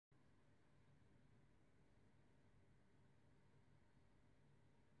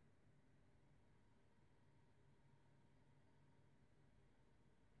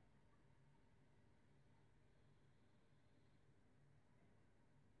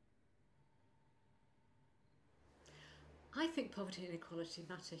I think poverty and inequality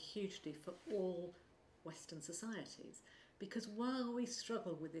matter hugely for all Western societies, because while we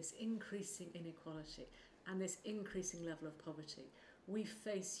struggle with this increasing inequality and this increasing level of poverty, we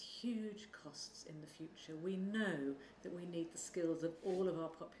face huge costs in the future. We know that we need the skills of all of our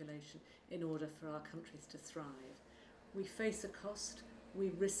population in order for our countries to thrive. We face a cost, we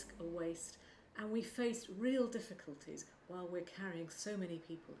risk a waste, and we face real difficulties while we're carrying so many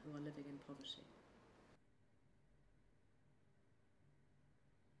people who are living in poverty.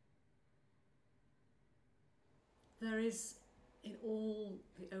 There is, in all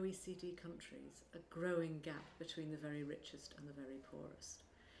the OECD countries, a growing gap between the very richest and the very poorest.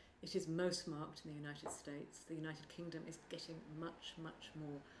 It is most marked in the United States. The United Kingdom is getting much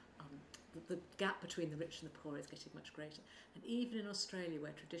more, the gap between the rich and the poor is getting much greater. And even in Australia,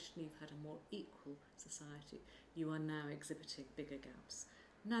 where traditionally you've had a more equal society, you are now exhibiting bigger gaps.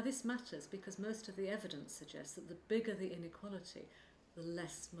 Now this matters because most of the evidence suggests that the bigger the inequality, the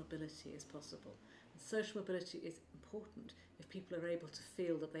less mobility is possible. And social mobility is important if people are able to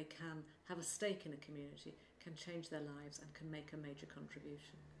feel that they can have a stake in a community, can change their lives and can make a major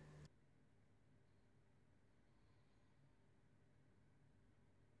contribution.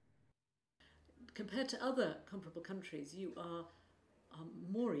 Compared to other comparable countries, you are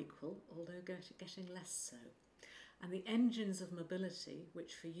more equal, although getting less so. And the engines of mobility,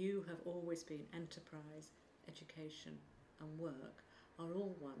 which for you have always been enterprise, education and work, are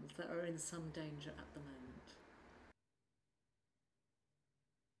all ones that are in some danger at the moment.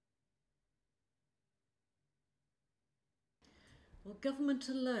 Well, government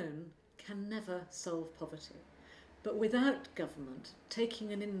alone can never solve poverty, but without government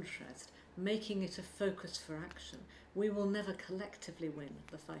taking an interest, making it a focus for action, we will never collectively win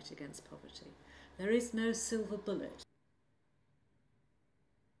the fight against poverty. There is no silver bullet.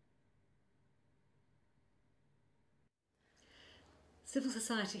 Civil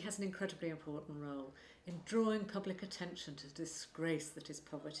society has an incredibly important role in drawing public attention to the disgrace that is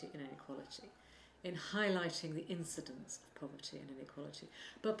poverty and inequality, in highlighting the incidence of poverty and inequality,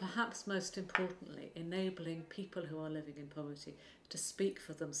 but perhaps most importantly, enabling people who are living in poverty to speak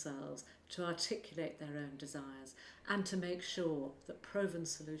for themselves, to articulate their own desires, and to make sure that proven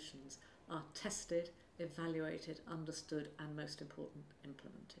solutions are tested, evaluated, understood, and most important,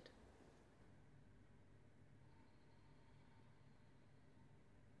 implemented.